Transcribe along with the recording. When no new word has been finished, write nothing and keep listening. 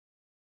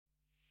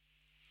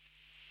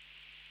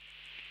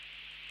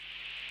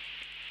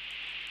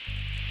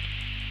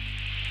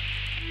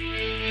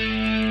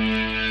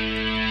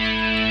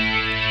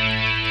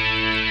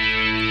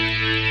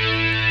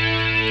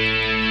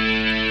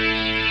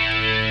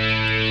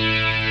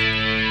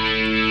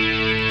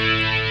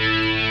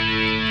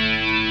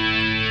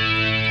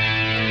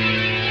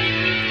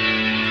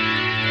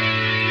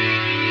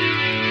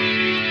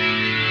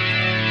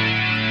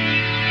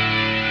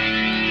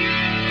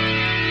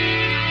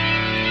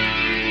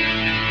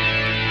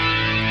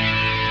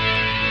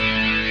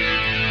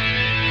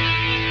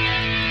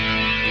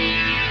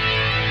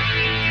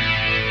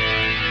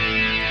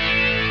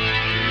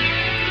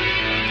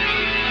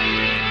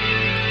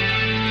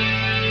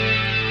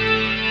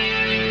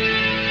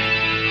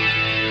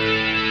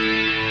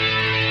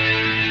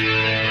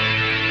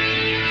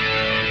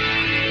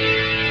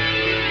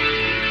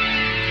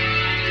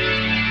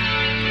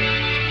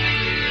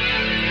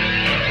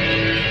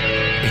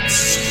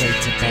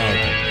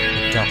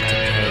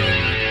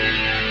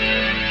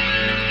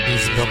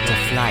booked a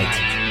flight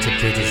to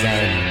Britain's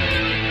End.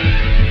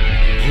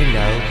 You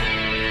know,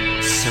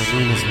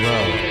 Serena's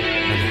World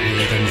and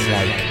Hayden's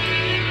Lake,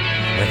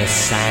 where the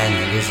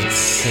sand lizard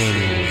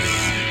sings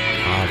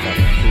of the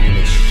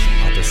foolish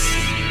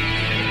Odyssey.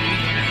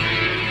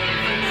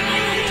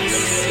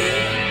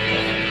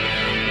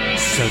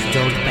 So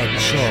don't bet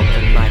chalk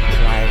on my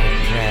private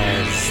prayers.